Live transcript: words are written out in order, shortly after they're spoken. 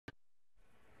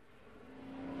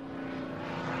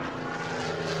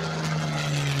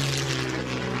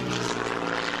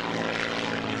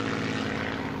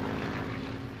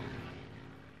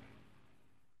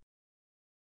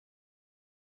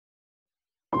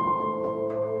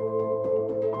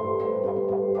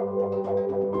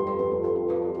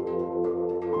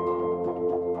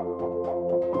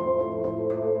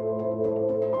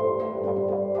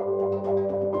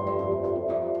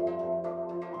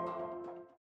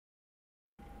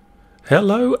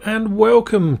Hello and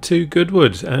welcome to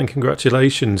Goodwood, and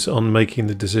congratulations on making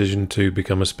the decision to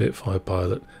become a Spitfire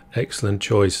pilot. Excellent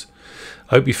choice.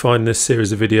 I hope you find this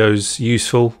series of videos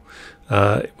useful.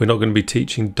 We're not going to be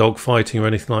teaching dogfighting or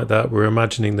anything like that. We're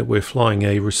imagining that we're flying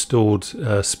a restored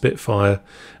Spitfire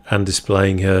and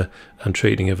displaying her and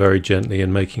treating her very gently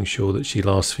and making sure that she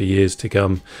lasts for years to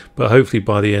come. But hopefully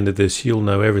by the end of this you'll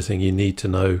know everything you need to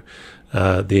know,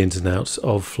 the ins and outs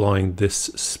of flying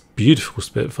this beautiful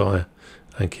Spitfire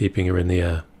and keeping her in the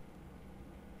air.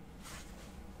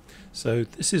 So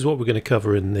this is what we're going to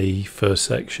cover in the first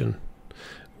section.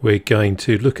 We're going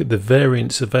to look at the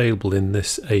variants available in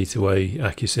this A2A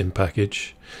Accu-sim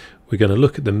package. We're going to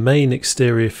look at the main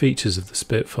exterior features of the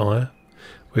Spitfire.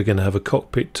 We're going to have a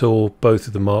cockpit tour, both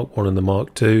of the Mark 1 and the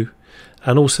Mark 2,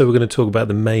 and also we're going to talk about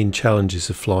the main challenges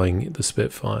of flying the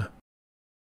Spitfire.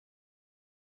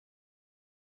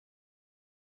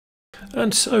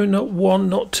 And so not one,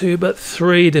 not two, but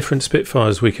three different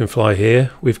Spitfires we can fly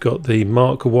here. We've got the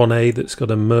Mark 1A that's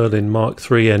got a Merlin Mark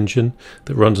III engine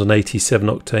that runs on 87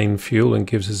 octane fuel and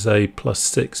gives us a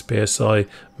 +6 psi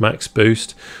max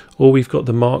boost. Or we've got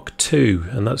the Mark II,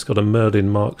 and that's got a Merlin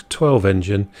Mark 12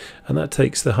 engine, and that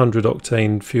takes the 100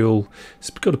 octane fuel.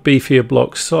 It's got a beefier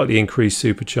block, slightly increased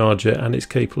supercharger, and it's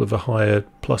capable of a higher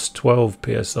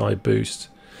 +12 psi boost.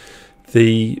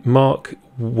 The Mark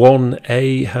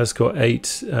 1A has got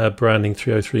 8 Browning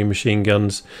 303 machine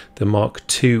guns. The Mark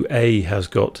 2A has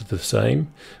got the same,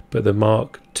 but the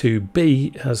Mark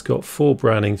 2B has got 4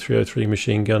 Browning 303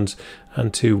 machine guns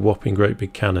and 2 whopping great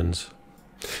big cannons.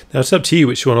 Now it's up to you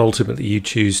which one ultimately you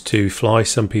choose to fly.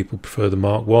 Some people prefer the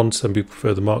Mark 1, some people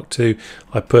prefer the Mark 2.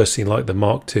 I personally like the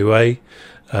Mark 2A.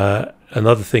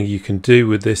 Another thing you can do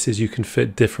with this is you can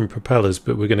fit different propellers,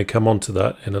 but we're going to come on to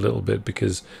that in a little bit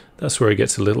because that's where it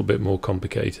gets a little bit more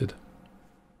complicated.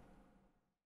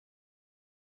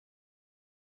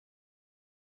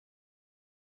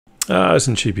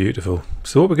 Isn't she beautiful?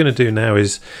 So what we're going to do now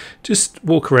is just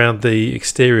walk around the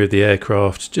exterior of the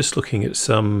aircraft, just looking at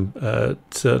some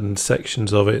certain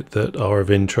sections of it that are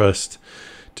of interest,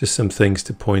 just some things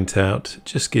to point out. It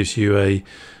just gives you a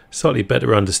slightly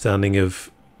better understanding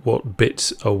of what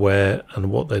bits are where and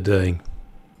what they're doing.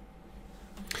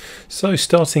 So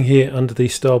starting here under the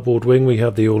starboard wing, we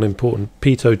have the all-important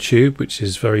pitot tube, which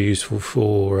is very useful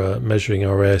for measuring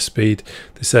our airspeed.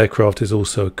 This aircraft is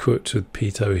also equipped with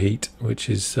pitot heat,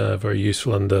 which is very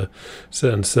useful under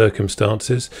certain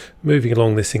circumstances. Moving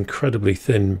along this incredibly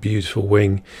thin, beautiful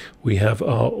wing, we have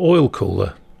our oil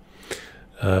cooler,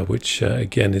 which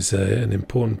again is an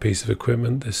important piece of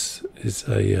equipment. This is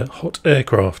a hot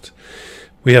aircraft.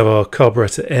 We have our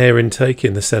carburetor air intake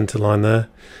in the centre line there,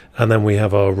 and then we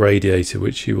have our radiator,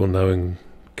 which you will know and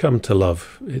come to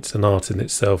love. It's an art in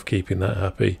itself keeping that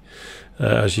happy.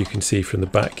 As you can see from the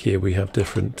back here, we have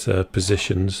different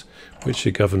positions which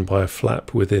are governed by a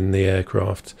flap within the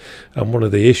aircraft. And one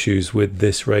of the issues with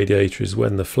this radiator is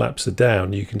when the flaps are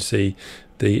down, you can see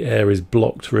the air is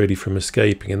blocked really from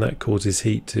escaping, and that causes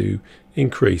heat to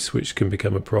increase, which can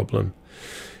become a problem.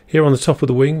 Here on the top of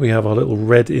the wing we have our little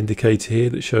red indicator here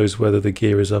that shows whether the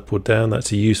gear is up or down.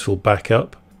 That's a useful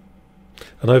backup.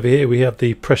 And over here we have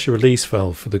the pressure release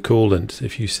valve for the coolant.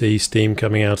 If you see steam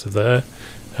coming out of there,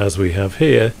 as we have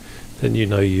here, then you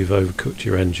know you've overcooked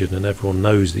your engine and everyone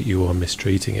knows that you are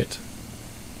mistreating it.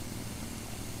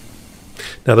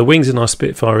 Now the wings in our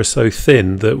Spitfire are so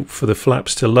thin that for the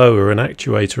flaps to lower, an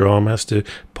actuator arm has to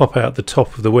pop out the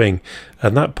top of the wing,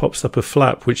 and that pops up a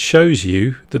flap which shows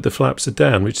you that the flaps are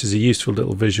down, which is a useful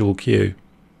little visual cue.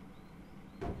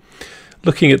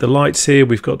 Looking at the lights here,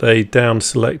 we've got a down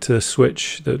selector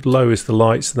switch that lowers the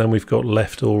lights, and then we've got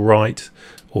left or right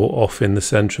or off in the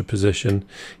centre position.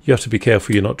 You have to be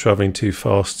careful you're not travelling too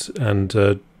fast and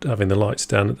having the lights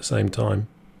down at the same time.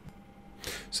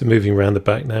 So moving around the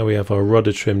back now, we have our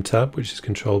rudder trim tab, which is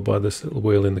controlled by this little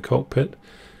wheel in the cockpit,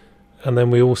 and then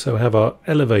we also have our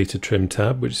elevator trim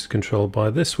tab, which is controlled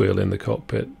by this wheel in the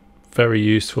cockpit. Very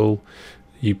useful.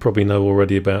 You probably know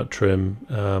already about trim,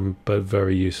 but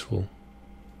very useful.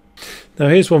 Now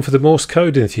here's one for the Morse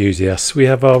code enthusiasts. We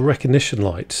have our recognition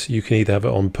lights. You can either have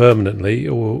it on permanently,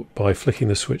 or by flicking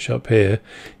the switch up here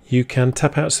you can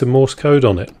tap out some Morse code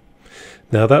on it.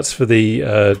 Now that's for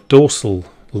the dorsal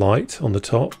light on the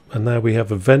top, and now we have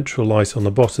a ventral light on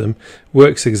the bottom.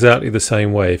 Works exactly the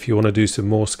same way. If you want to do some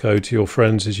Morse code to your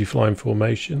friends as you fly in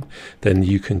formation, then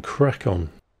you can crack on.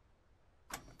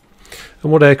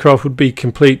 And what aircraft would be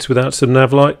complete without some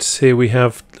nav lights? Here we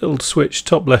have a little switch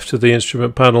top left of the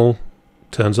instrument panel,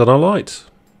 turns on our lights.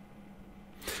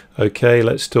 Okay,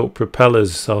 let's talk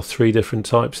propellers, our three different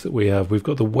types that we have. We've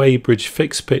got the Weybridge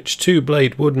fixed pitch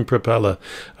 2-blade wooden propeller.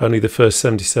 Only the first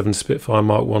 77 Spitfire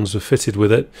Mark 1s were fitted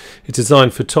with it. It's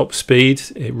designed for top speed.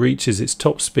 It reaches its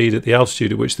top speed at the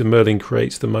altitude at which the Merlin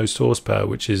creates the most horsepower,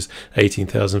 which is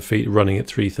 18,000 feet running at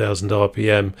 3,000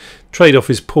 RPM. Trade-off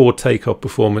is poor takeoff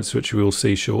performance, which we will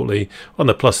see shortly. On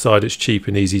the plus side, it's cheap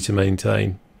and easy to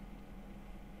maintain.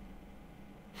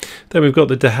 Then we've got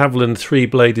the de Havilland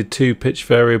 3-bladed 2-pitch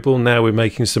variable. Now we're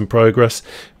making some progress.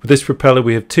 With this propeller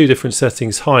we have two different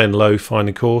settings, high and low, fine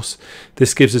and coarse.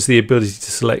 This gives us the ability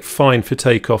to select fine for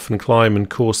takeoff and climb and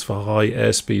coarse for high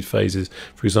airspeed phases,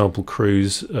 for example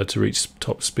cruise to reach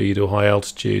top speed or high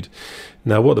altitude.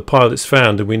 Now what the pilots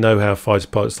found, and we know how fighter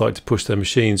pilots like to push their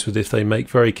machines, was if they make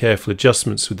very careful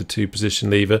adjustments with the 2-position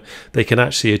lever, they can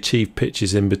actually achieve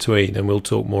pitches in between, and we'll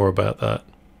talk more about that.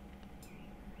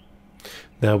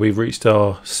 Now we've reached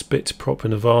our Spit proper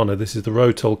nirvana. This is the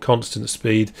Rotol constant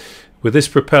speed. With this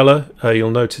propeller,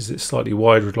 you'll notice it's slightly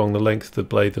wider along the length of the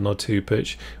blade than our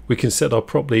 2-pitch. We can set our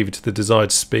prop lever to the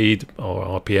desired speed, or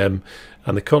RPM,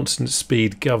 and the constant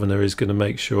speed governor is going to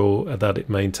make sure that it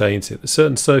maintains it. There's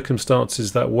certain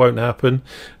circumstances that won't happen,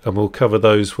 and we'll cover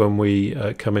those when we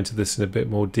come into this in a bit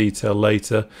more detail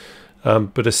later.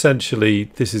 But essentially,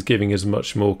 this is giving us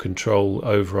much more control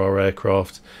over our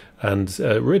aircraft, and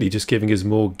really just giving us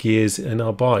more gears in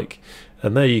our bike.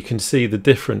 And there you can see the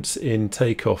difference in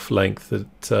takeoff length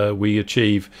that we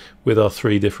achieve with our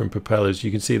three different propellers.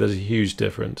 You can see there's a huge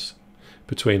difference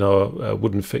between our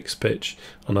wooden fixed pitch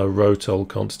and our Rotol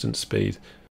constant speed.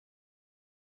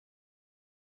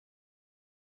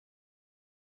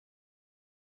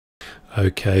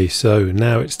 Okay, so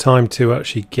now it's time to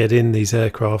actually get in these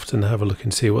aircraft and have a look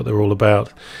and see what they're all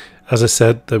about. As I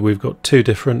said, that we've got two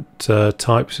different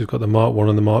types. We've got the Mark 1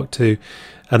 and the Mark 2,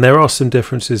 and there are some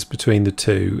differences between the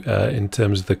two in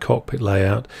terms of the cockpit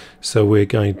layout. So we're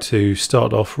going to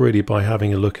start off really by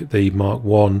having a look at the Mark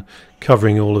 1,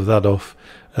 covering all of that off,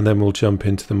 and then we'll jump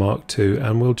into the Mark 2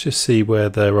 and we'll just see where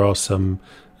there are some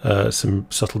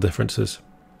subtle differences.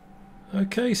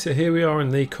 Okay, so here we are in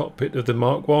the cockpit of the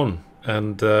Mark 1,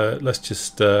 and let's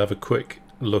just have a quick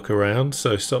look around.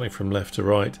 So starting from left to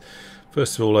right,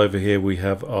 first of all, over here we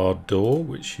have our door,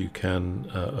 which you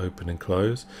can open and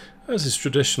close, as is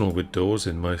traditional with doors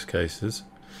in most cases.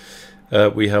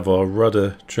 We have our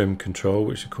rudder trim control,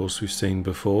 which of course we've seen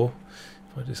before.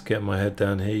 If I just get my head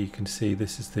down here, you can see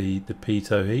this is the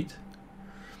pitot heat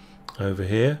over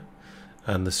here,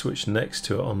 and the switch next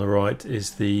to it on the right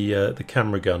is the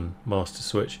camera gun master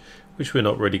switch, which we're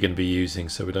not really going to be using,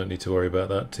 so we don't need to worry about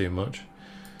that too much.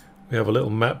 We have a little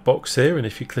map box here, and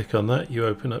if you click on that you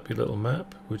open up your little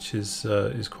map, which is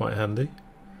quite handy.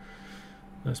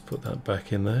 Let's put that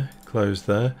back in there, close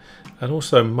there, and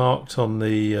also marked on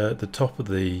the top of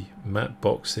the map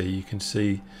box here you can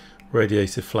see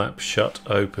radiator flap shut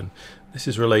open. This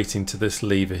is relating to this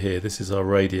lever here. This is our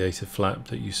radiator flap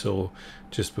that you saw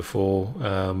just before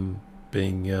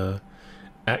being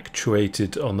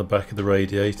actuated on the back of the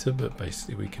radiator, but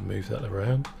basically we can move that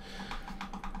around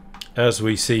as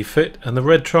we see fit, and the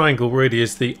red triangle really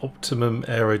is the optimum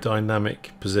aerodynamic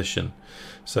position.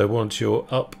 So once you're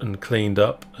up and cleaned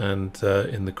up and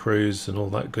in the cruise and all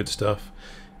that good stuff,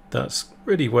 that's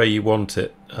really where you want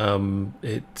it.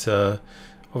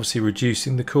 Obviously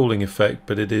reducing the cooling effect,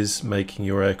 but it is making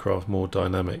your aircraft more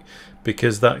dynamic,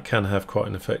 because that can have quite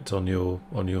an effect on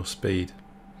your speed.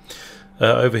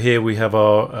 Over here we have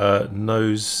our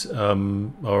nose,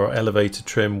 our elevator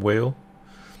trim wheel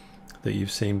that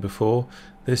you've seen before.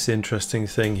 This interesting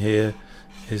thing here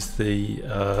is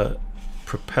the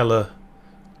propeller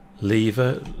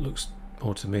lever. It looks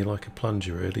more to me like a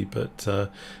plunger really, but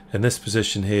in this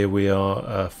position here we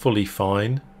are fully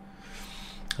fine,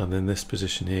 and in this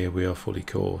position here we are fully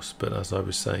coarse. But as I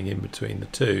was saying, in between the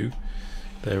two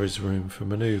there is room for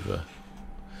manoeuvre,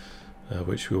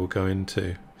 which we will go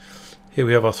into. Here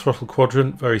we have our throttle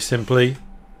quadrant. Very simply,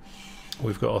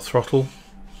 we've got our throttle,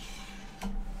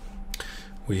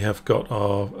 we have got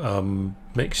our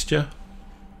mixture.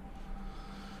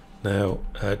 Now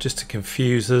just to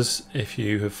confuse us, if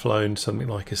you have flown something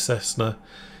like a Cessna,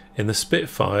 in the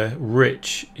Spitfire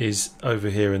rich is over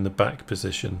here in the back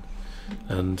position,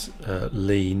 and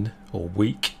lean or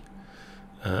weak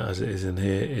as it is in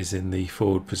here is in the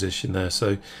forward position there.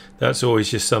 So that's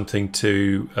always just something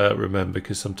to remember,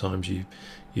 because sometimes you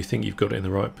think you've got it in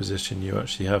the right position, you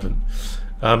actually haven't.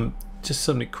 Just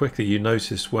something quickly, you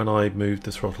notice when I moved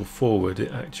the throttle forward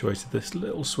it actuated this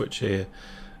little switch here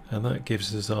and that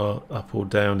gives us our up or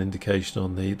down indication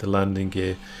on the landing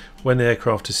gear. When the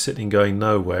aircraft is sitting going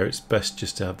nowhere, it's best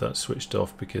just to have that switched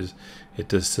off, because it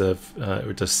does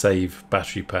save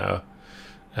battery power,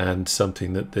 and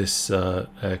something that this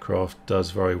aircraft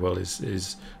does very well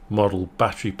is model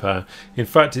battery power. In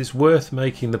fact, it's worth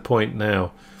making the point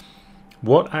now,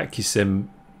 what Accu-sim,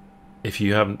 if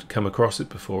you haven't come across it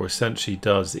before, essentially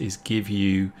does is give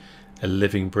you a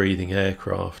living, breathing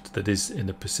aircraft that is in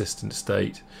a persistent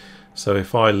state. So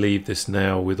if I leave this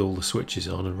now with all the switches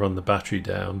on and run the battery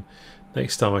down,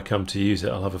 next time I come to use it,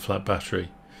 I'll have a flat battery.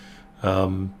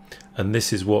 And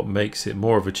this is what makes it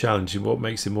more of a challenge and what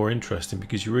makes it more interesting,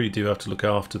 because you really do have to look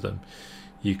after them.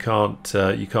 You can't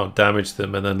damage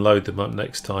them and then load them up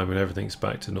next time and everything's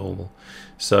back to normal.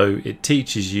 So it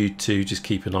teaches you to just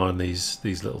keep an eye on these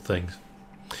little things.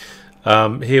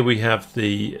 Here we have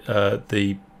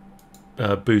the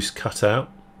boost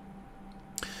cutout.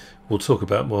 We'll talk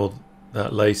about more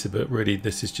that later, but really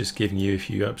this is just giving you, if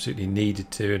you absolutely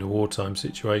needed to in a wartime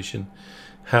situation,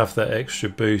 have that extra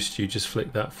boost. You just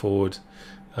flick that forward,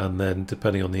 and then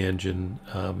depending on the engine,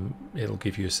 it'll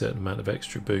give you a certain amount of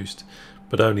extra boost,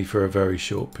 but only for a very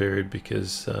short period,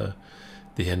 because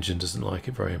the engine doesn't like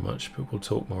it very much. But we'll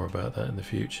talk more about that in the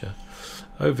future.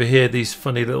 Over here, these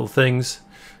funny little things.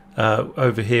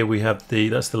 Over here we have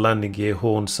that's the landing gear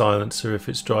horn silencer if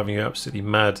it's driving you absolutely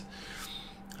mad.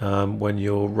 When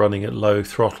you're running at low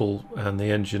throttle and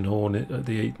the engine horn,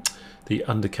 the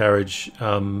undercarriage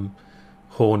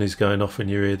horn is going off in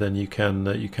your ear, then you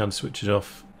can switch it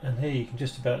off. And here you can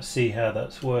just about see how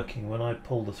that's working. When I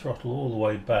pull the throttle all the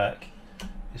way back,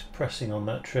 it's pressing on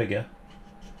that trigger,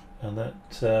 and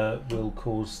that will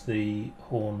cause the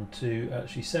horn to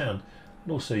actually sound.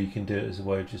 And also you can do it as a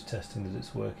way of just testing that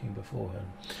it's working beforehand.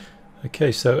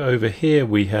 Okay, so over here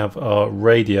we have our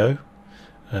radio.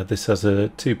 This has a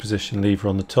 2-position lever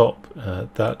on the top.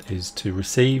 That is to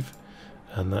receive,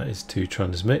 and that is to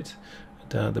transmit.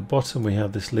 Down at the bottom we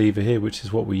have this lever here, which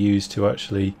is what we use to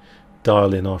actually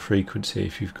dial in our frequency.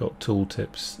 If you've got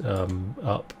tooltips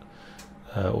up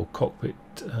or cockpit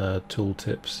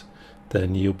tooltips,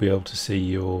 then you'll be able to see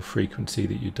your frequency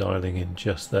that you're dialing in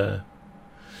just there.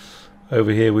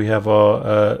 Over here we have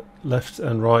our left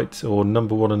and right, or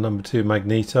number 1 and number 2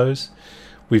 magnetos.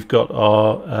 We've got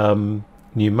our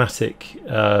pneumatic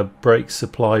brake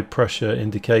supply pressure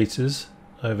indicators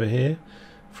over here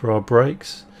for our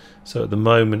brakes. So at the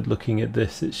moment, looking at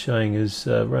this, it's showing us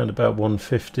around about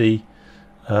 150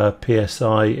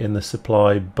 psi in the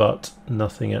supply, but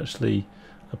nothing actually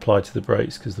applied to the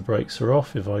brakes because the brakes are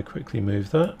off. If I quickly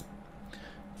move that,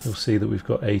 you'll see that we've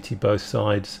got 80 both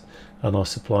sides, and our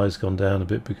supply has gone down a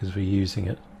bit because we're using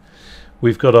it.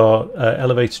 We've got our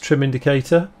elevator trim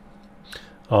indicator,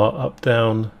 our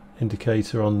up-down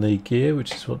indicator on the gear,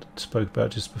 which is what I spoke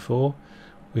about just before.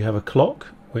 We have a clock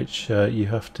which you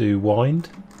have to wind,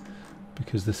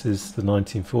 because this is the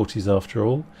 1940s after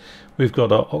all. We've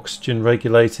got our oxygen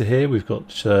regulator here. We've got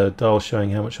dial showing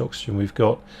how much oxygen we've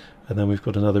got, and then we've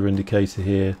got another indicator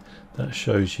here that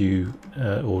shows you,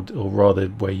 or rather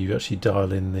where you actually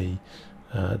dial in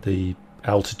the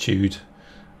altitude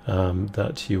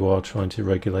that you are trying to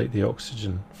regulate the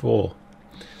oxygen for.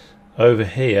 Over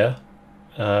here,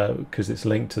 because it's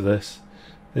linked to this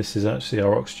is actually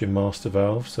our oxygen master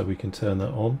valve, so we can turn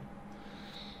that on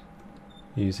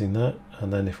using that.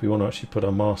 And then if we want to actually put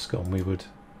our mask on, we would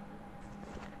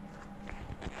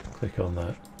click on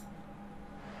that,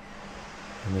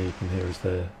 and there you can hear us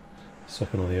there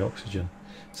sucking on the oxygen.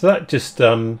 So that just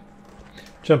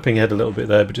jumping ahead a little bit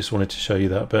there, but just wanted to show you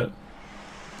that bit.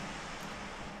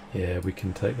 Yeah, we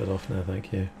can take that off now,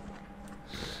 thank you.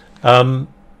 Don't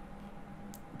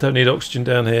need oxygen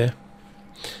down here.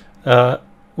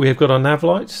 We have got our nav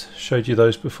lights, showed you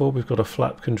those before. We've got a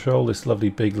flap control, this lovely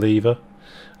big lever.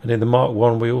 And in the Mark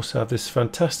 1 we also have this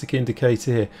fantastic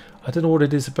indicator here. I don't know what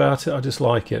it is about it, I just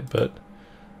like it, but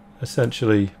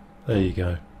essentially, there you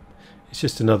go. It's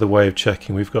just another way of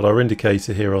checking. We've got our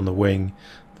indicator here on the wing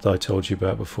that I told you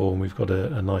about before, and we've got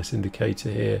a nice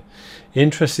indicator here.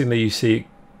 Interestingly, you see it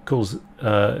calls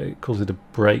it a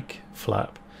brake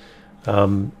flap.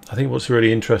 I think what's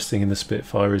really interesting in the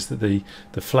Spitfire is that the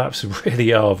flaps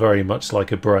really are very much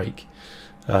like a brake.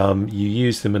 You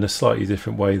use them in a slightly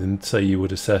different way than, say, you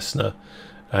would a Cessna,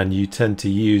 and you tend to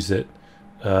use it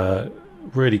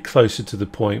really closer to the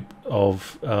point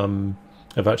of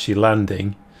actually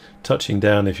landing, touching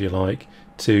down if you like,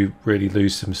 to really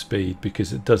lose some speed,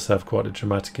 because it does have quite a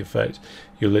dramatic effect.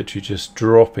 You're literally just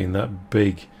dropping that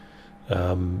big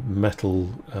metal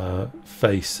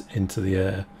face into the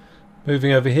air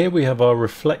Moving over here, we have our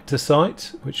reflector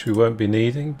sight, which we won't be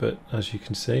needing, but as you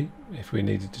can see, if we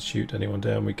needed to shoot anyone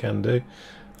down, we can do.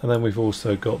 And then we've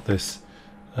also got this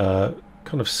kind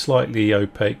of slightly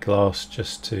opaque glass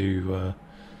just to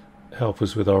help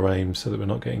us with our aim so that we're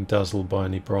not getting dazzled by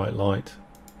any bright light.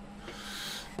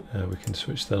 We can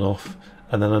switch that off.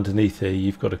 And then underneath here,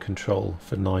 you've got a control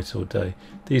for night or day.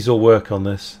 These all work on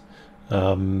this.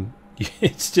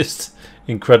 It's just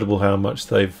incredible how much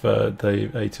they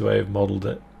A2A have modelled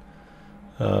it.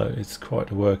 It's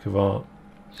quite a work of art.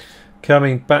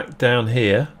 Coming back down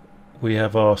here, we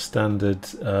have our standard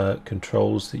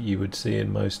controls that you would see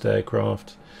in most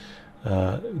aircraft.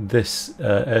 This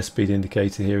airspeed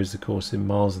indicator here is of course in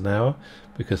miles an hour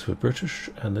because we're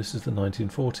British and this is the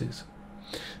 1940s.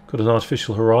 Got an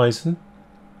artificial horizon.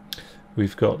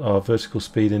 We've got our vertical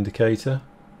speed indicator.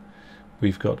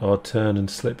 We've got our turn and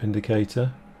slip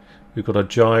indicator. We've got our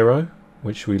gyro,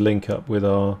 which we link up with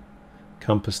our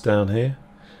compass down here,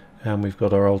 and we've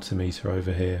got our altimeter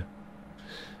over here.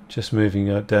 Just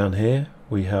moving down here,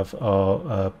 we have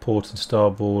our port and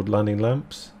starboard landing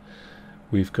lamps.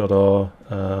 We've got our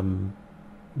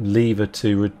lever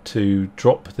to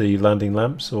drop the landing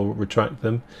lamps or retract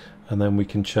them, and then we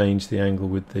can change the angle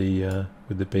with the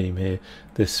beam here.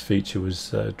 This feature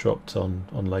was dropped on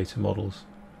later models.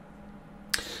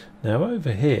 Now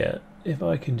over here, if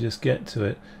I can just get to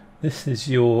it, this is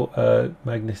your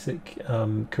magnetic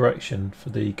correction for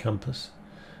the compass.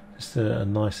 Just a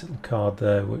nice little card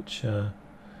there, which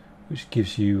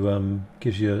gives you a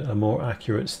more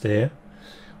accurate steer.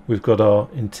 We've got our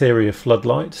interior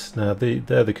floodlights. Now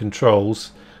they're the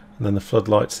controls, and then the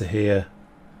floodlights are here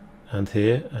and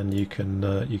here, and you can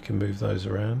move those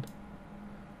around,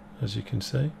 as you can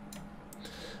see.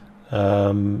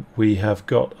 We have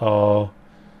got our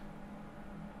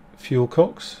fuel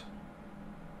cocks,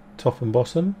 top and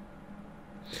bottom.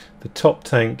 The top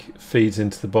tank feeds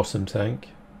into the bottom tank.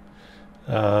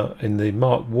 In the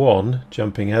Mark 1,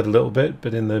 jumping ahead a little bit,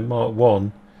 but in the Mark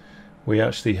 1 we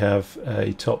actually have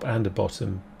a top and a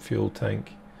bottom fuel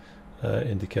tank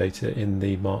indicator. In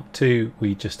the Mark 2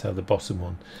 we just have the bottom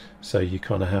one, so you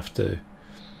kind of have to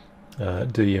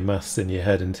do your maths in your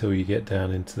head until you get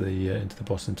down into the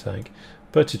bottom tank.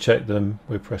 But to check them,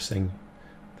 we're pressing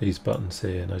these buttons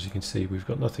here, and as you can see, we've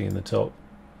got nothing in the top,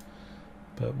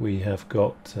 but we have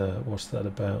got what's that,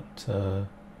 about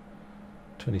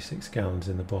 26 gallons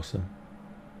in the bottom.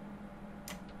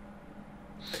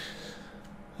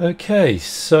 Okay,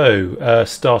 so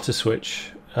starter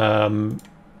switch, probably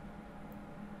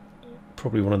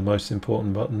one of the most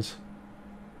important buttons.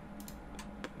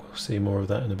 We'll see more of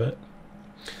that in a bit.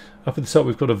 Up at the top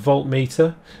we've got a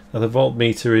voltmeter. Now the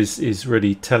voltmeter is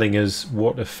really telling us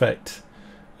what effect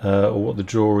or what the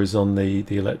draw is on the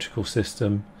electrical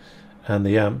system, and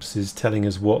the amps is telling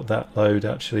us what that load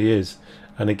actually is.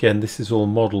 And again, this is all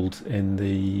modelled in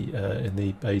the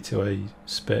A2A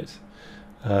Spit.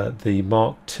 The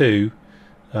Mark II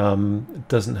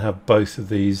doesn't have both of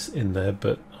these in there,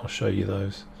 but I'll show you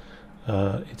those.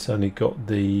 It's only got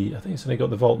the, I think it's only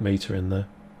got the voltmeter in there.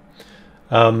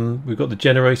 We've got the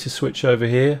generator switch over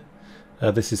here.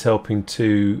 This is helping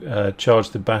to charge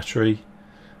the battery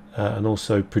and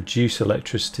also produce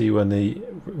electricity when the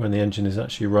engine is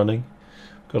actually running.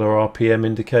 We've got our RPM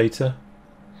indicator.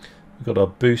 We've got our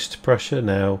boost pressure.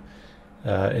 Now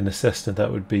in a Cessna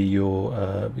that would be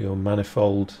your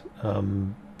manifold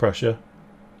pressure.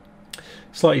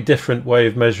 Slightly different way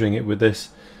of measuring it with this.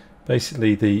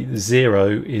 Basically the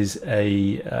 0 is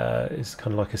is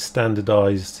kind of like a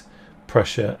standardized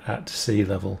pressure at sea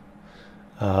level,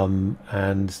 and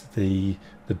the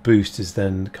boost is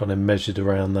then kind of measured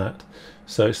around that.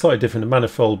 So it's slightly different. A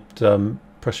manifold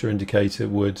pressure indicator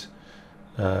would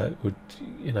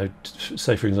you know,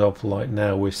 say for example, like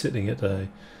now we're sitting at a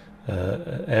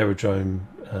aerodrome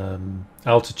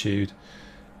altitude.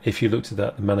 If you looked at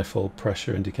that, the manifold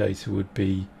pressure indicator would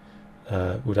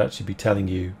actually be telling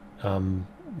you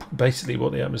basically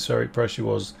what the atmospheric pressure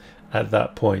was at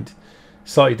that point.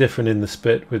 Slightly different in the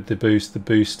Spit with the boost. The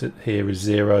boost here is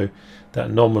 0. That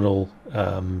nominal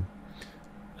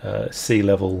sea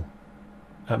level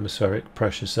atmospheric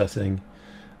pressure setting,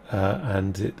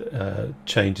 and it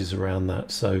changes around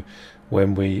that. So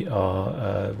when we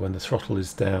are when the throttle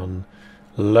is down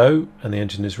low and the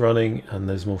engine is running and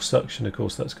there's more suction, of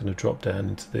course that's going to drop down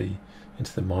into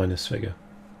the minus figure.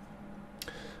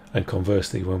 And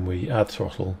conversely, when we add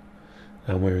throttle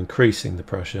and we're increasing the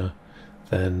pressure,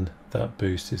 then that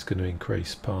boost is going to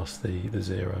increase past the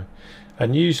 0.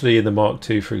 And usually in the Mark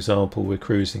II, for example, we're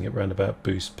cruising at around about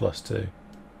boost +2.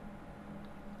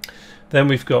 Then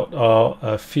we've got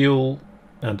our fuel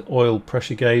and oil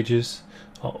pressure gauges.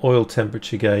 our oil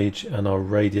temperature gauge and our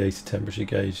radiator temperature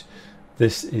gauge.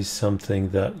 This is something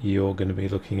that you're going to be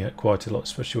looking at quite a lot,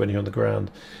 especially when you're on the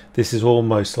ground. This is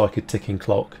almost like a ticking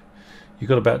clock. You've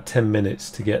got about 10 minutes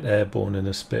to get airborne in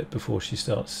a Spit before she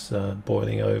starts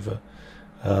boiling over.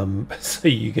 So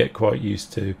you get quite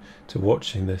used to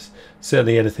watching this.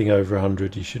 Certainly anything over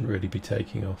 100 you shouldn't really be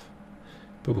taking off,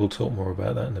 but we'll talk more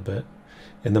about that in a bit.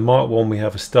 In the Mark 1 we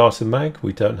have a starter mag.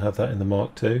 We don't have that in the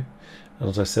Mark 2, and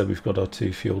as I said, we've got our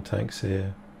 2 fuel tanks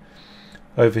here.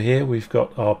 Over here we've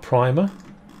got our primer,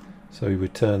 so we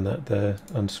would turn that there,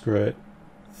 unscrew it,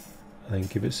 and then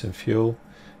give it some fuel.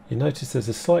 You notice there's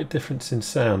a slight difference in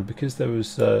sound because there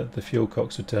was the fuel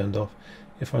cocks were turned off.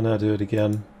 If I now do it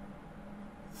again,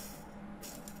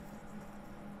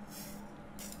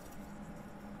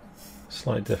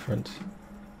 slight difference.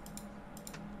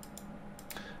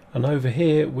 And over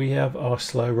here we have our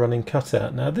slow running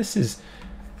cutout. Now this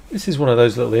is one of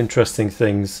those little interesting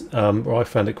things where I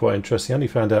found it quite interesting. I only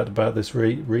found out about this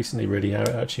recently, really, how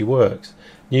it actually works.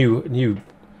 Knew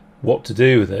what to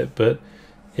do with it, but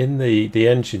in the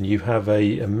engine you have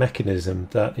a mechanism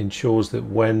that ensures that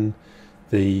when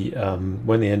the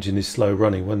engine is slow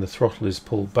running, when the throttle is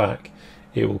pulled back,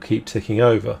 it will keep ticking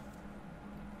over.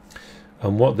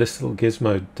 And what this little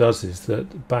gizmo does is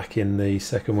that back in the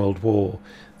Second World War,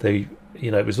 it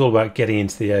was all about getting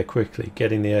into the air quickly,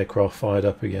 getting the aircraft fired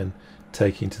up again,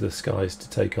 taking to the skies to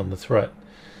take on the threat.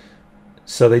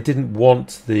 So they didn't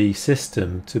want the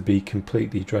system to be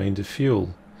completely drained of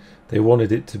fuel. They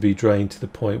wanted it to be drained to the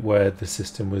point where the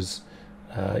system was,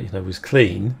 was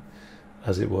clean,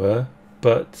 as it were.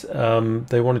 But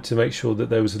they wanted to make sure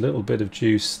that there was a little bit of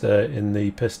juice there in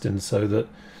the piston, so that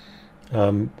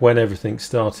when everything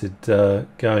started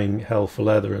going hell for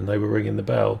leather and they were ringing the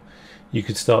bell, you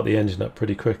could start the engine up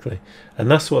pretty quickly. And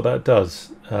that's what that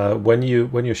does. When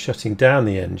you're shutting down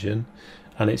the engine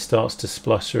and it starts to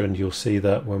splutter, and you'll see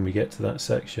that when we get to that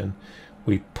section,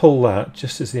 we pull that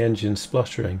just as the engine's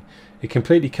spluttering. It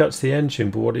completely cuts the engine,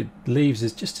 but what it leaves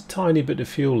is just a tiny bit of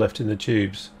fuel left in the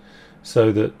tubes,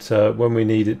 so that when we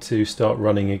need it to start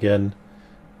running again,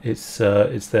 it's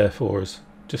there for us.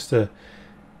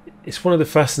 It's one of the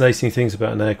fascinating things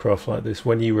about an aircraft like this,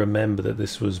 when you remember that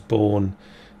this wasn't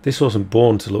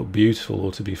born to look beautiful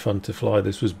or to be fun to fly.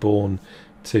 This was born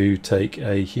to take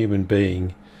a human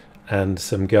being and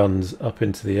some guns up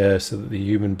into the air so that the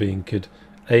human being could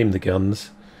aim the guns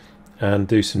and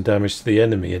do some damage to the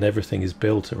enemy, and everything is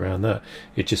built around that.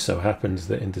 It just so happens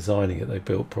that in designing it, they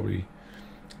built probably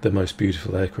the most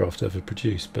beautiful aircraft ever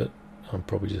produced, but I'm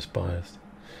probably just biased.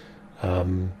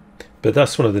 But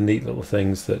that's one of the neat little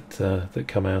things that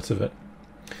come out of it.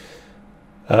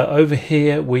 Over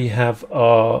here we have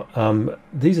our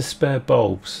these are spare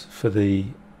bulbs for the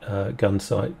gun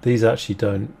sight. These actually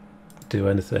don't do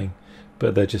anything,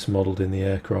 but they're just modelled in the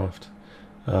aircraft.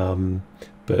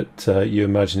 But you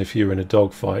imagine if you were in a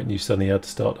dogfight and you suddenly had to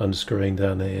start unscrewing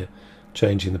down here,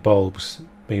 changing the bulbs.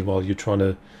 Meanwhile, you're trying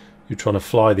to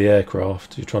fly the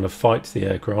aircraft. You're trying to fight the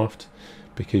aircraft,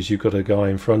 because you've got a guy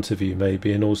in front of you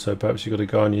maybe, and also perhaps you've got a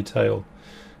guy on your tail.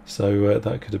 So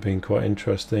that could have been quite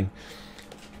interesting.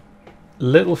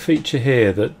 Little feature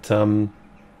here that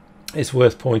is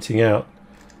worth pointing out.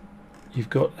 You've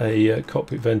got a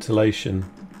cockpit ventilation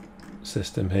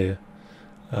system here.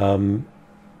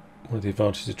 One of the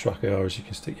advantages of truck AR is you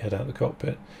can stick your head out the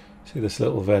cockpit. See this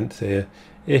little vent here.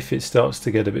 If it starts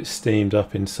to get a bit steamed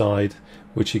up inside,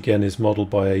 which again is modelled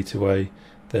by A2A,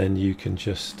 then you can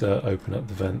just open up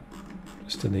the vent.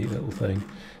 Just a neat little thing.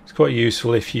 It's quite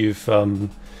useful if you've,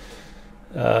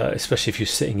 especially if you're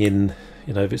sitting in,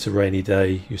 if it's a rainy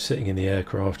day, you're sitting in the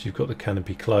aircraft, you've got the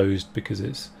canopy closed because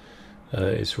it's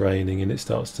raining and it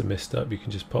starts to mist up. You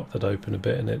can just pop that open a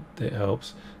bit, and it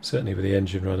helps, certainly with the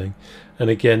engine running. And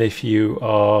again, if you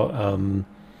are,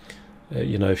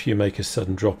 if you make a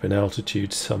sudden drop in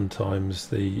altitude, sometimes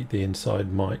the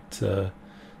inside might.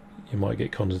 You might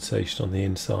get condensation on the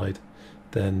inside,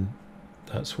 then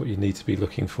that's what you need to be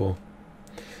looking for.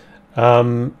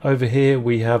 Over here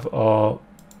we have our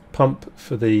pump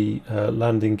for the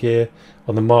landing gear.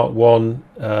 On the Mark 1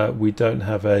 we don't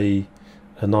have a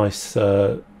nice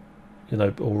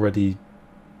already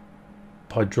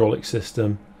hydraulic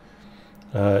system.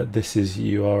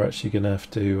 You are actually going to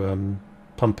have to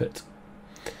pump it.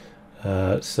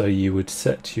 So you would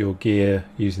set your gear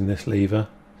using this lever,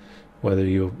 whether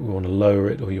you want to lower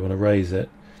it or you want to raise it,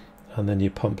 and then you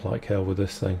pump like hell with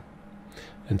this thing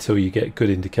until you get good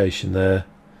indication there,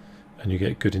 and you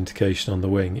get good indication on the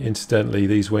wing. Incidentally,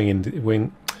 these wing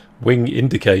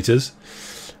indicators,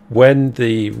 when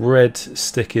the red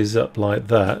stick is up like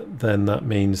that, then that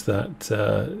means that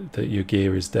that your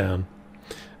gear is down.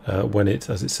 When it,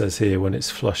 as it says here, when it's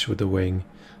flush with the wing,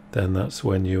 then that's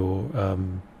when your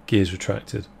gear's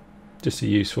retracted. Just a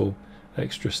useful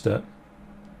extra step.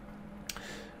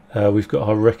 We've got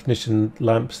our recognition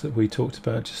lamps that we talked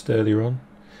about just earlier on.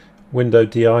 Window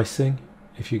de-icing.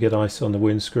 If you get ice on the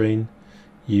windscreen,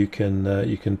 you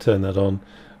can turn that on,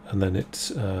 and then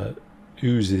it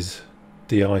oozes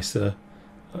de-icer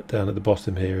down at the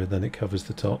bottom here, and then it covers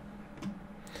the top.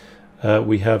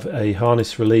 We have a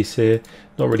harness release here,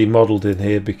 not really modelled in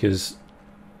here because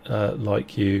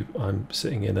like you, I'm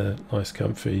sitting in a nice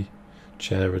comfy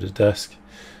chair at a desk,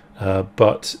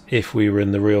 but if we were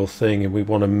in the real thing and we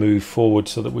want to move forward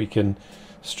so that we can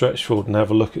stretch forward and have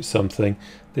a look at something,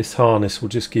 this harness will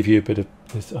just give you a bit of,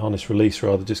 this harness release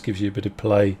rather, just gives you a bit of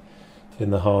play in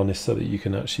the harness so that you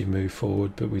can actually move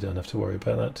forward, but we don't have to worry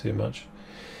about that too much.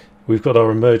 We've got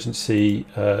our emergency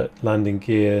landing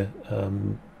gear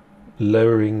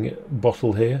lowering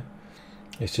bottle here.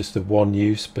 It's just a one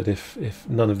use, but if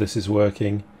none of this is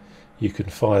working, you can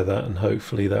fire that and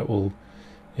hopefully that will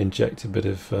inject a bit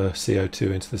of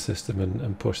CO2 into the system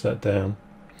and push that down.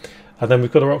 And then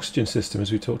we've got our oxygen system,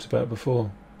 as we talked about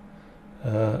before,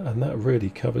 and that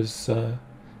really covers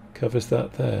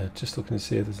that there. Just looking to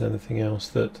see if there's anything else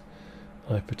that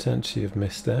I potentially have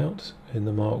missed out in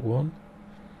the Mark 1.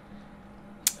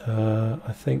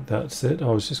 I think that's it. I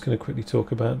was just going to quickly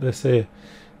talk about this here.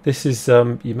 This is,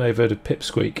 you may have heard of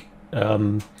Pipsqueak.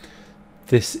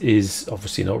 This is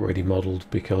obviously not really modelled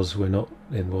because we're not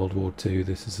in World War II.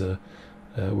 This is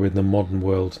we're in the modern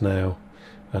world now,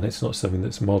 and it's not something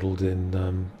that's modelled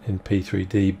in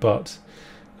P3D. But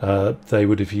they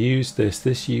would have used this.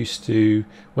 This used to,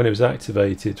 when it was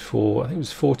activated for, I think it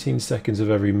was 14 seconds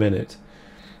of every minute,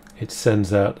 it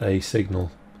sends out a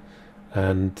signal.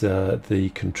 And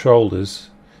the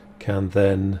controllers can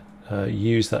then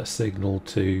use that signal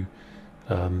to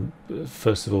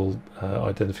first of all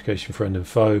identification friend and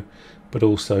foe, but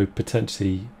also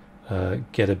potentially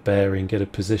get a bearing, get a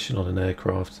position on an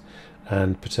aircraft,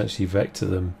 and potentially vector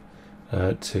them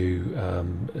to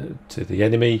the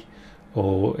enemy,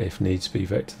 or if needs be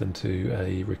vector them to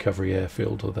a recovery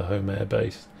airfield or the home air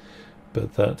base.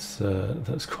 But that's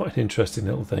quite an interesting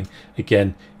little thing.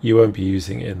 Again, you won't be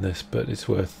using it in this, but it's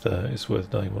worth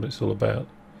knowing what it's all about.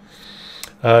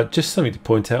 Just something to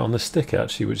point out on the stick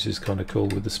actually, which is kind of cool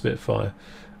with the Spitfire.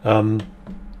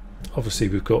 Obviously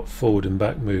we've got forward and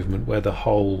back movement where the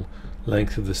whole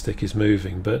length of the stick is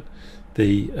moving, but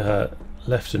the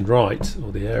left and right,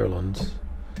 or the ailerons,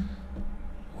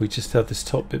 we just have this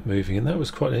top bit moving, and that was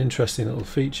quite an interesting little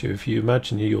feature. If you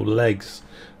imagine your legs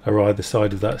are either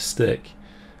side of that stick,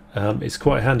 it's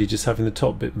quite handy just having the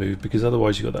top bit move, because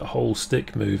otherwise you've got that whole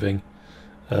stick moving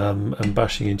and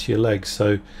bashing into your legs.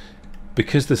 So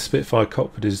because the Spitfire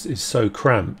cockpit is so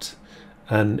cramped,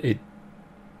 and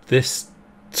this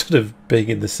sort of being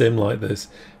in the sim like this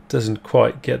doesn't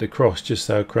quite get across just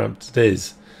how cramped it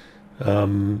is,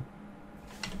 that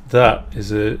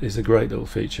is a great little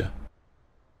feature.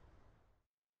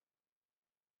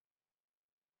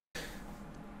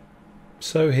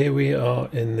 So here we are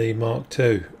in the Mark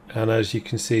II, and as you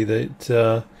can see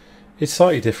that it's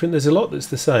slightly different. There's a lot that's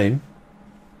the same.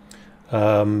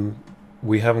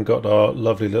 We haven't got our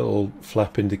lovely little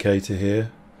flap indicator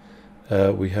here.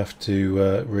 We have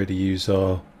to really use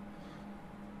our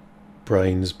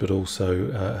brains, but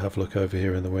also have a look over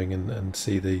here in the wing and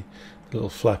see the little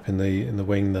flap in the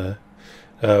wing there.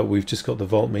 We've just got the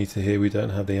voltmeter here. We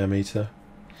don't have the ammeter.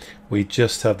 We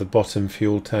just have the bottom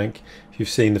fuel tank. If you've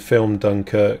seen the film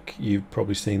Dunkirk, you've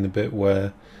probably seen the bit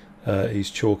where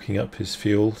he's chalking up his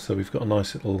fuel. So we've got a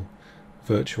nice little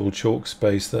virtual chalk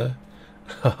space there.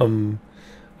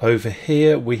 Over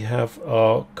here we have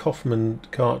our Kaufman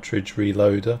cartridge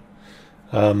reloader.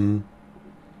 We'll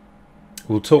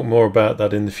talk more about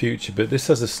that in the future, but this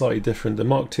has a slightly different, the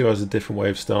Mark II has a different way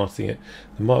of starting it.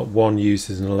 The Mark I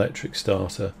uses an electric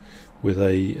starter with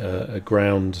a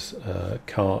ground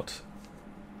cart,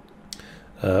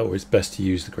 or it's best to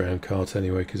use the ground cart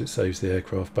anyway because it saves the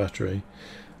aircraft battery.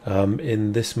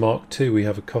 In this Mark II we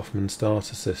have a Kaufman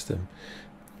starter system,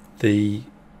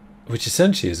 which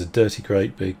essentially is a dirty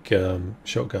great big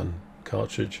shotgun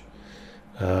cartridge,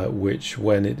 which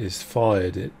when it is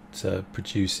fired it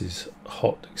produces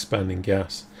hot expanding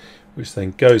gas, which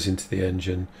then goes into the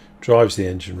engine, drives the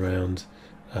engine round,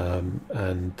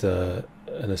 and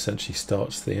essentially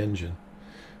starts the engine.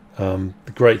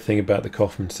 The great thing about the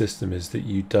Kaufman system is that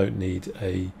you don't need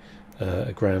a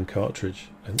ground cartridge,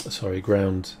 sorry, a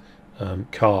ground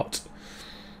cart.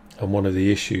 And one of the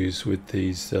issues with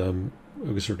these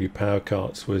auxiliary power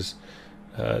carts was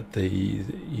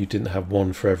you didn't have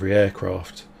one for every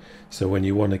aircraft. So when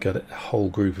you want to get a whole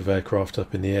group of aircraft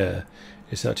up in the air,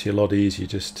 it's actually a lot easier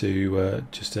just to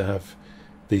have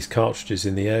these cartridges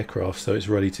in the aircraft, so it's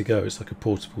ready to go. It's like a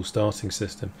portable starting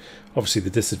system. Obviously the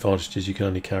disadvantage is you can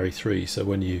only carry 3, so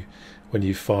when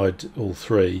you've fired all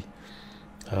 3,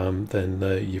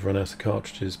 then you've run out of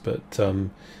cartridges. But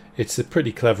it's a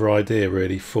pretty clever idea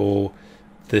really for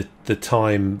the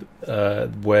time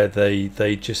where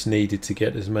they just needed to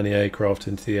get as many aircraft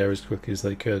into the air as quickly as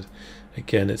they could.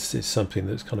 Again, it's something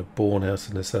that's kind of born out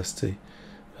of necessity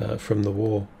from the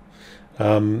war.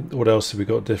 What else have we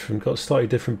got different? Got slightly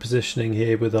different positioning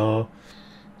here with our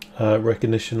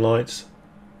recognition lights,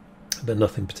 but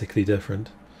nothing particularly different.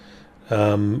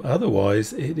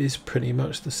 Otherwise it is pretty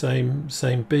much the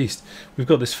same beast. We've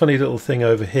got this funny little thing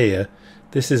over here.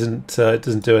 This isn't it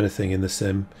doesn't do anything in the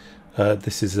sim.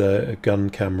 This is a gun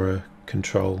camera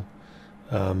control,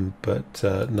 but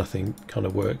nothing kind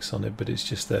of works on it, but it's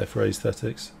just there for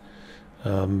aesthetics,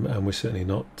 and we're certainly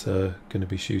not going to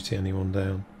be shooting anyone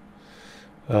down.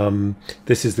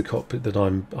 This is the cockpit that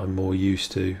I'm more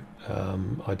used to.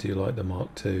 I do like the Mark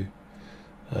II,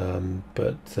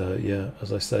 but yeah,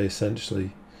 as I say,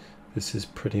 essentially this is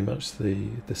pretty much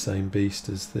the same beast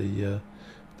as the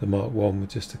Mark I, with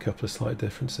just a couple of slight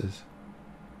differences.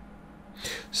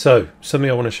 So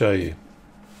something I want to show you.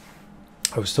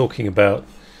 I was talking about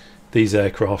these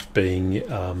aircraft being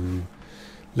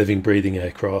living, breathing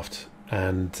aircraft,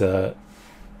 and I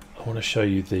want to show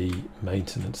you the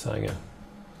maintenance hangar.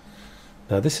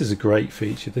 Now this is a great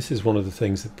feature. This is one of the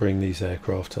things that bring these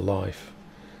aircraft to life,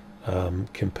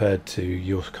 compared to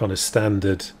your kind of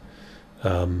standard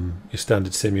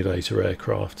simulator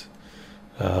aircraft,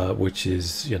 which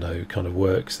is, you know, kind of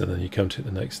works and then you come to it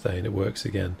the next day and it works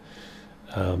again.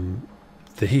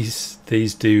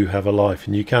 These do have a life,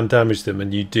 and you can damage them,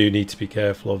 and you do need to be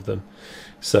careful of them.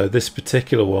 So this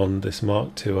particular one, this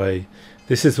Mark IIa,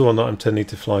 this is the one that I'm tending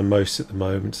to fly most at the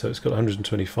moment. So it's got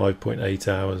 125.8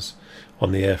 hours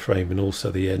on the airframe and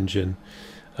also the engine.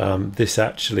 This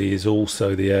actually is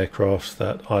also the aircraft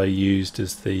that I used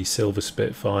as the silver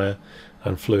Spitfire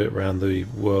and flew it around the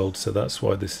world, so that's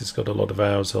why this has got a lot of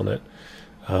hours on it.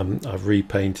 I've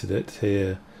repainted it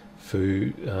here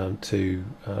to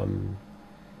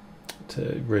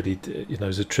really, you know,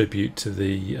 as a tribute to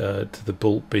the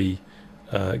Boultbee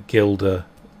G-ILDA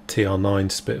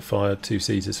TR9 Spitfire,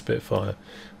 2-seater Spitfire,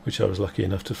 which I was lucky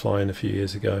enough to fly in a few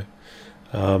years ago.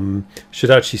 Should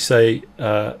actually say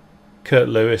Curt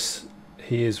Lewis,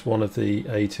 he is one of the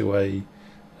A2A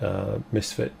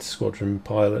Misfit Squadron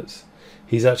pilots.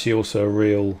 He's actually also a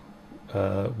real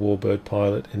warbird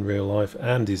pilot in real life,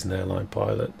 and he's an airline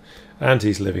pilot, and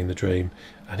he's living the dream,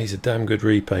 and he's a damn good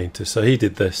repainter. So he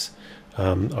did this.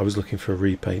 I was looking for a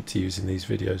repaint to use in these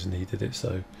videos, and he did it,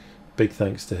 so big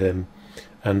thanks to him.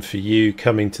 And for you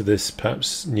coming to this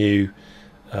perhaps new,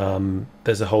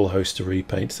 there's a whole host of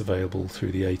repaints available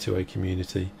through the A2A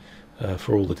community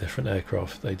for all the different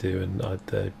aircraft they do, and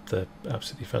they're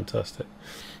absolutely fantastic.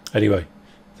 Anyway,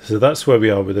 so that's where we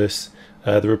are with this.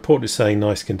 The report is saying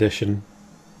nice condition.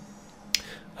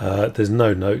 There's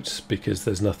no notes because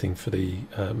there's nothing for the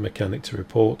mechanic to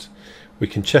report. We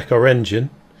can check our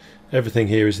engine. Everything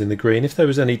here is in the green. If there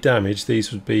was any damage,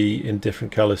 these would be in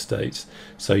different color states.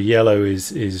 So yellow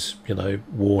is you know,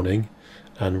 warning,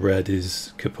 and red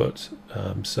is kaput.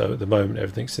 So at the moment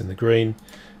everything's in the green,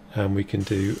 and we can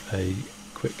do a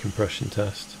quick compression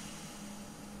test.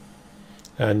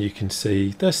 And you can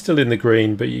see they're still in the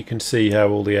green, but you can see how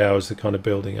all the hours are kind of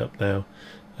building up now,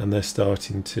 and they're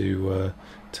starting to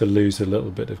lose a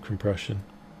little bit of compression.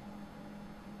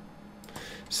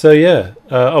 So yeah,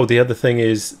 oh, the other thing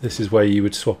is, this is where you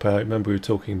would swap out. Remember we were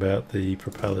talking about the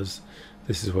propellers.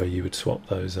 This is where you would swap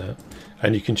those out,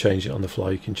 and you can change it on the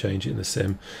fly. You can change it in the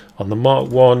sim. On the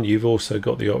Mark I, you've also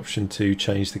got the option to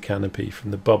change the canopy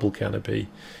from the bubble canopy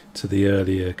to the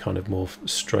earlier kind of more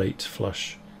straight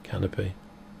flush canopy.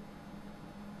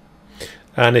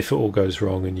 And if it all goes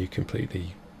wrong and you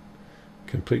completely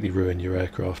ruin your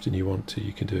aircraft and you want to,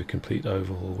 you can do a complete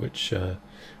overhaul, which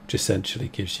essentially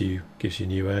gives you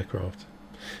new aircraft.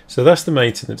 So that's the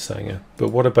maintenance hangar. But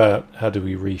what about, how do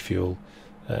we refuel?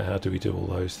 How do we do all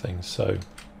those things? So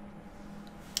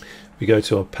we go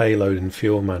to our payload and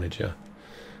fuel manager.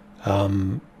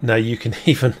 Now you can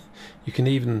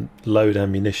even load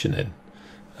ammunition in,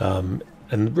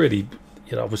 and really,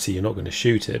 you know, obviously you're not going to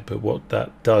shoot it, but what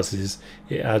that does is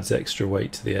it adds extra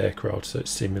weight to the aircraft, so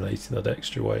it's simulating that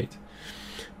extra weight.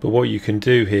 But what you can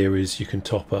do here is you can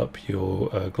top up your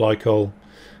glycol,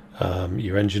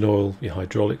 your engine oil, your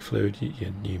hydraulic fluid,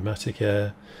 your pneumatic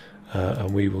air,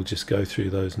 and we will just go through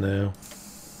those now,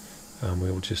 and we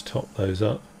will just top those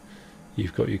up.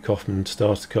 You've got your Kaufman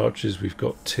starter cartridges. We've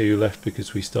got 2 left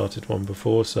because we started one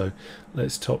before, so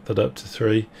let's top that up to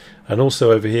 3. And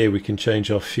also over here we can change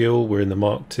our fuel. We're in the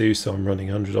Mark II, so I'm running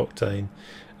 100 octane,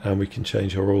 and we can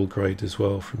change our oil grade as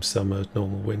well from summer,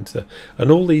 normal, winter.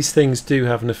 And all these things do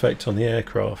have an effect on the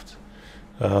aircraft.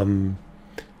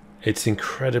 It's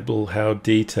incredible how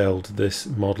detailed this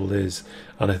model is,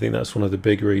 and I think that's one of the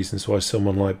big reasons why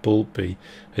someone like Boultbee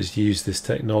has used this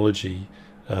technology,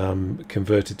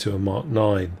 converted to a Mark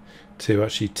IX, to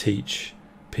actually teach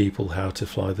people how to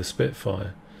fly the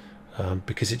Spitfire,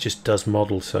 because it just does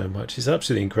model so much. It's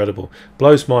absolutely incredible.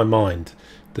 Blows my mind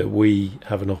that we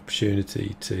have an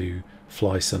opportunity to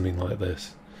fly something like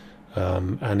this,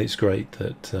 and it's great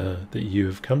that that you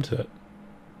have come to it.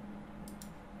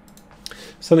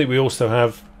 Something we also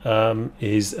have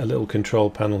is a little control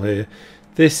panel here.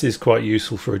 This is quite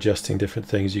useful for adjusting different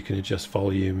things. You can adjust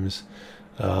volumes.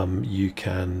 You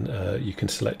can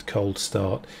select cold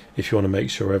start. If you want to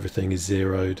make sure everything is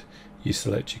zeroed, you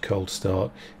select your cold start.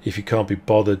 If you can't be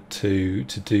bothered to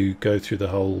go through the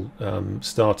whole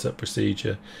startup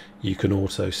procedure, you can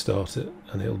auto start it,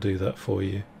 and it'll do that for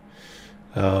you.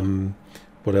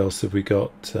 What else have we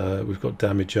got? We've got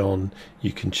damage on.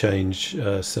 You can change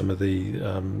some of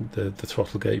the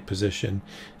throttle gate position.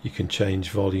 You can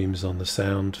change volumes on the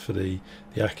sound for the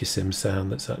Accu-sim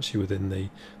sound that's actually within the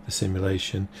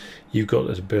simulation. You've got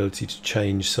the ability to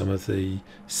change some of the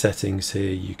settings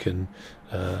here. You can,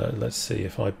 let's see,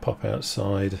 if I pop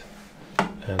outside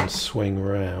and swing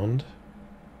round,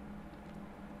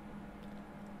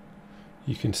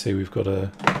 you can see we've got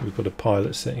a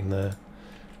pilot sitting there.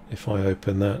 If I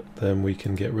open that, then we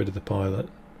can get rid of the pilot,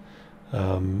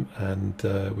 and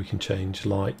we can change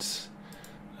lights.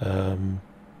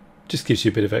 Just gives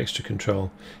you a bit of extra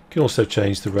control. You can also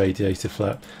change the radiator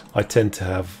flap. I tend to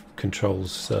have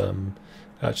controls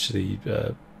actually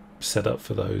set up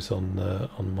for those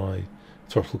on my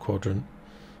throttle quadrant,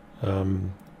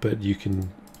 but you can,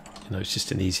 it's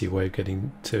just an easier way of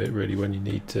getting to it really when you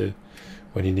need to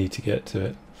get to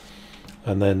it.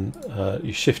 And then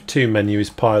your shift 2 menu is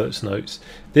pilot's notes.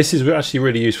 This is actually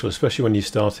really useful, especially when you're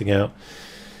starting out.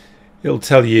 It'll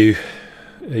tell you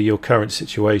your current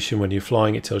situation when you're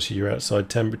flying. It tells you your outside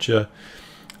temperature.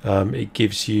 It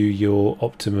gives you your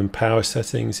optimum power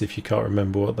settings if you can't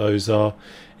remember what those are.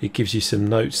 It gives you some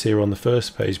notes here on the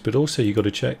first page, but also you've got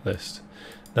a checklist.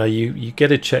 Now you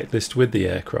get a checklist with the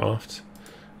aircraft,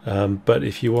 but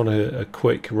if you want a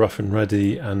quick, rough and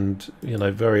ready and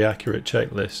very accurate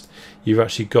checklist, you've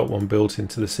actually got one built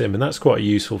into the sim, and that's quite a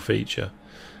useful feature,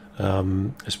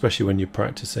 especially when you're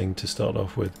practicing to start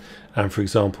off with, and for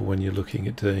example when you're looking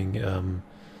at doing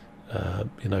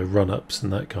run-ups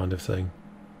and that kind of thing.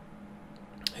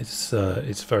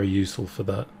 It's very useful for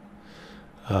that.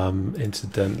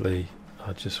 Incidentally,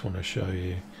 I just want to show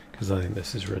you, because I think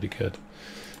this is really good.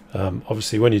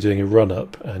 Obviously when you're doing a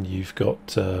run-up and you've got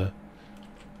the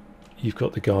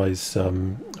guys,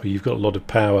 or you've got a lot of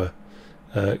power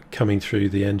coming through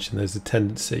the engine, there's a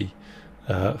tendency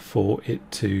for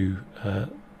it to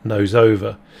nose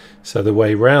over. So the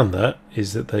way around that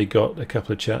is that they got a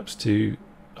couple of chaps to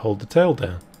hold the tail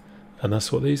down, and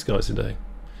that's what these guys are doing.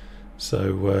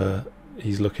 So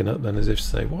he's looking up then as if to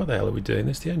say, why the hell are we doing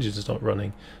this? The engine's not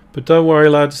running. But don't worry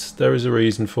lads, there is a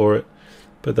reason for it.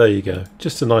 But there you go,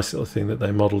 just a nice little thing that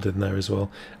they modelled in there as well,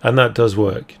 and that does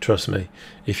work, trust me.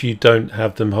 If you don't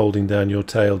have them holding down your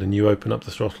tail and you open up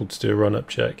the throttle to do a run-up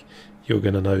check, you're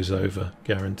going to nose over,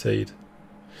 guaranteed.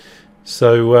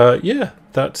 So yeah,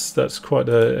 that's quite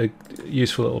a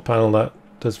useful little panel that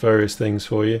does various things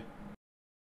for you.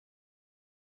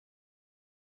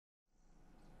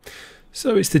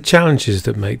 So it's the challenges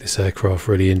that make this aircraft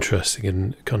really interesting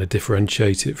and kind of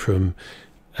differentiate it from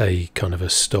a kind of a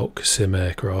stock sim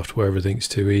aircraft where everything's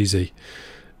too easy.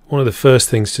 One of the first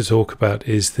things to talk about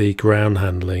is the ground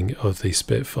handling of the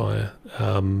Spitfire.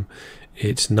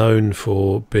 It's known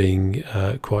for being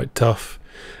quite tough,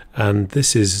 and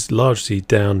this is largely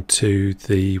down to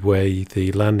the way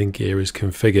the landing gear is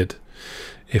configured.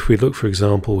 If we look, for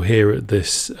example, here at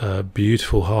this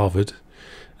beautiful Harvard,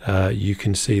 you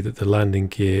can see that the landing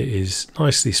gear is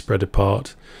nicely spread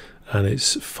apart and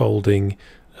it's folding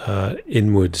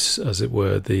inwards, as it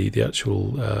were. The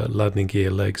actual landing gear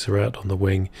legs are out on the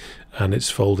wing, and it's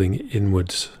folding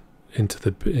inwards into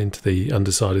the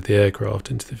underside of the aircraft,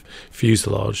 into the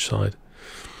fuselage side.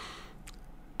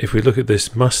 If we look at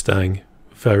this Mustang,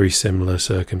 very similar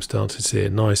circumstances here.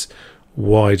 Nice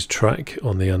wide track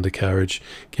on the undercarriage,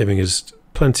 giving us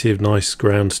plenty of nice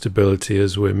ground stability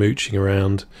as we're mooching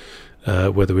around,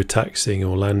 whether we're taxiing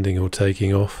or landing or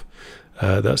taking off.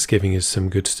 That's giving us some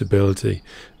good stability.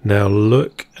 Now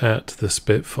look at the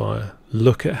Spitfire.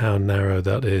 Look at how narrow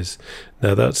that is.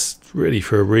 Now that's really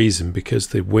for a reason, because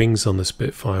the wings on the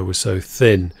Spitfire were so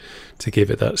thin to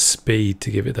give it that speed,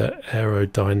 to give it that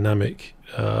aerodynamic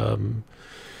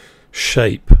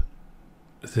shape.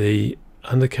 The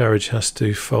undercarriage has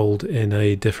to fold in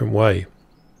a different way.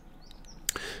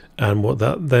 And what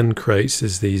that then creates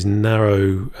is these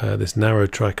this narrow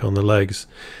track on the legs.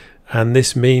 And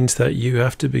this means that you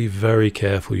have to be very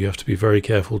careful. You have to be very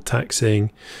careful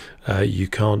taxiing. You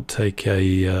can't take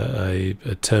a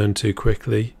turn too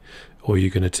quickly, or you're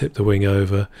going to tip the wing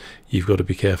over. You've got to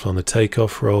be careful on the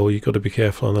takeoff roll. You've got to be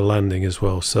careful on the landing as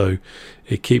well. So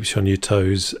it keeps you on your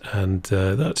toes, and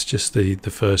that's just the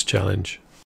first challenge.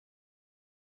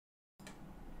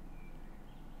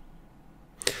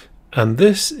 And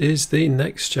this is the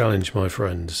next challenge, my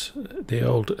friends, the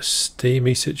old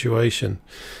steamy situation.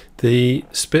 The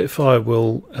Spitfire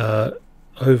will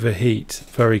overheat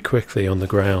very quickly on the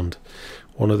ground.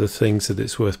 One of the things that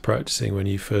it's worth practicing when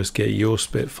you first get your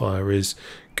Spitfire is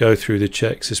go through the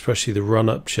checks, especially the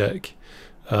run-up check,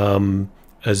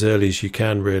 as early as you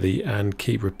can really, and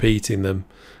keep repeating them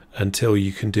until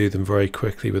you can do them very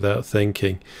quickly without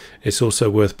thinking. It's also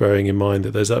worth bearing in mind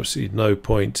that there's absolutely no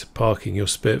point parking your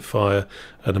Spitfire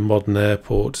at a modern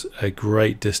airport a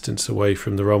great distance away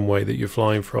from the runway that you're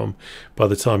flying from. By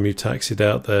the time you taxied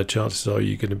out there, chances are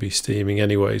you're going to be steaming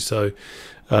anyway, so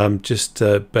just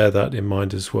bear that in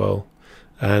mind as well.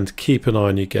 And keep an eye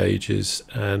on your gauges,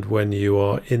 and when you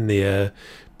are in the air,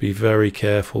 be very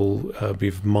careful,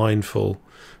 be mindful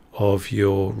of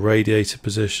your radiator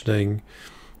positioning,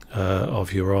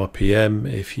 of your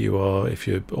RPM. If your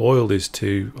oil is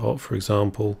too hot, for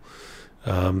example,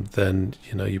 then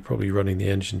you're probably running the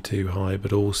engine too high,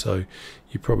 but also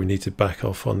you probably need to back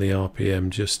off on the RPM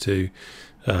just to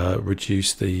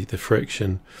reduce the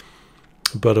friction.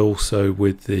 But also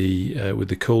with the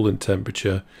coolant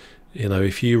temperature,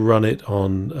 if you run it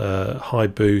on high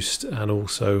boost and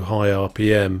also high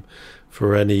RPM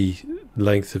for any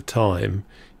length of time,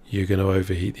 you're going to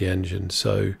overheat the engine.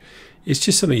 So it's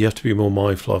just something you have to be more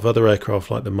mindful of. Other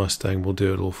aircraft like the Mustang will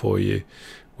do it all for you.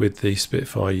 With the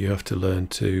Spitfire, you have to learn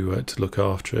to look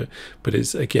after it. But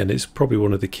it's probably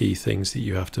one of the key things that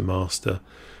you have to master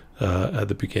at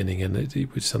the beginning, and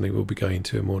it's something we'll be going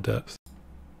into in more depth.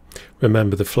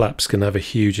 Remember, the flaps can have a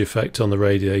huge effect on the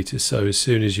radiator, so as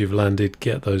soon as you've landed,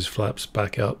 get those flaps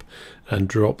back up and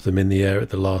drop them in the air at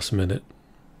the last minute.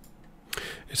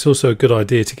 It's also a good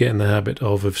idea to get in the habit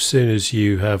of, as soon as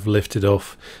you have lifted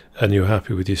off and you're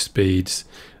happy with your speeds,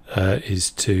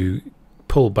 is to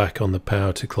pull back on the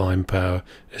power to climb power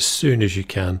as soon as you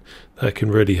can. That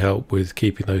can really help with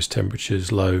keeping those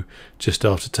temperatures low just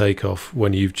after takeoff,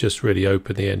 when you've just really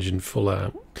opened the engine full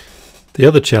out. The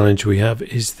other challenge we have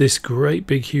is this great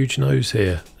big huge nose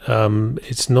here.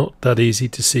 It's not that easy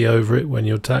to see over it when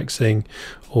you're taxiing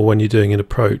or when you're doing an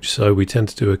approach, so we tend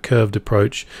to do a curved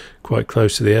approach quite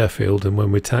close to the airfield, and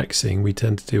when we're taxiing we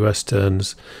tend to do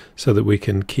S-turns so that we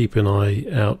can keep an eye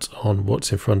out on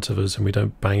what's in front of us and we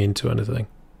don't bang into anything.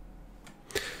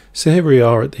 So here we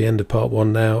are at the end of part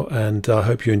one now, and I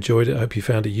hope you enjoyed it. I hope you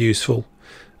found it useful.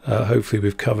 Hopefully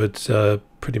we've covered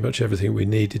pretty much everything we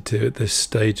needed to at this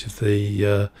stage of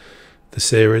the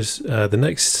series. The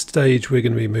next stage we're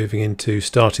going to be moving into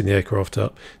starting the aircraft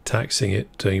up, taxiing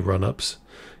it, doing run-ups,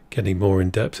 getting more in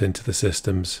depth into the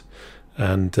systems,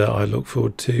 and I look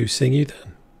forward to seeing you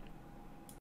then.